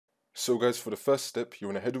So guys, for the first step, you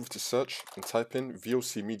want to head over to search and type in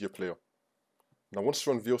VLC Media Player. Now once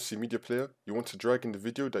you're on VLC Media Player, you want to drag in the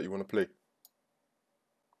video that you want to play.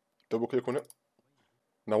 Double click on it.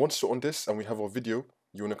 Now once you're on this and we have our video,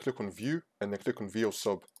 you want to click on View and then click on VL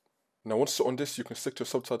Sub. Now once you're on this, you can select your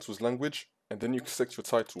subtitles language and then you can select your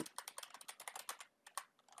title.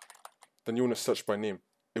 Then you want to search by name.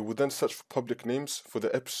 It will then search for public names for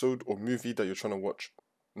the episode or movie that you're trying to watch.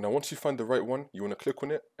 Now once you find the right one, you want to click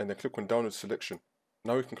on it and then click on download selection.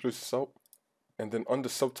 Now you can close this out, and then under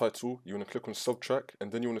subtitle you want to click on subtrack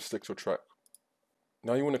and then you want to select your track.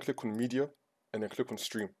 Now you want to click on media and then click on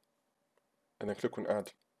stream and then click on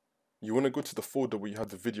add. You want to go to the folder where you have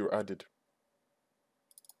the video added,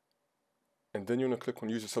 and then you want to click on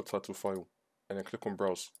use a subtitle file and then click on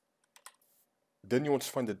browse. Then you want to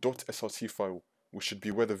find the .srt file, which should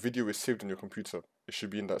be where the video is saved on your computer. It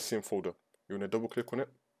should be in that same folder. You want to double click on it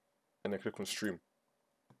and then click on stream.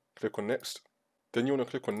 Click on next. Then you want to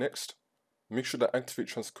click on next. Make sure that activate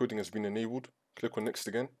transcoding has been enabled. Click on next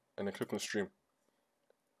again and then click on stream.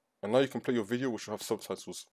 And now you can play your video which will have subtitles.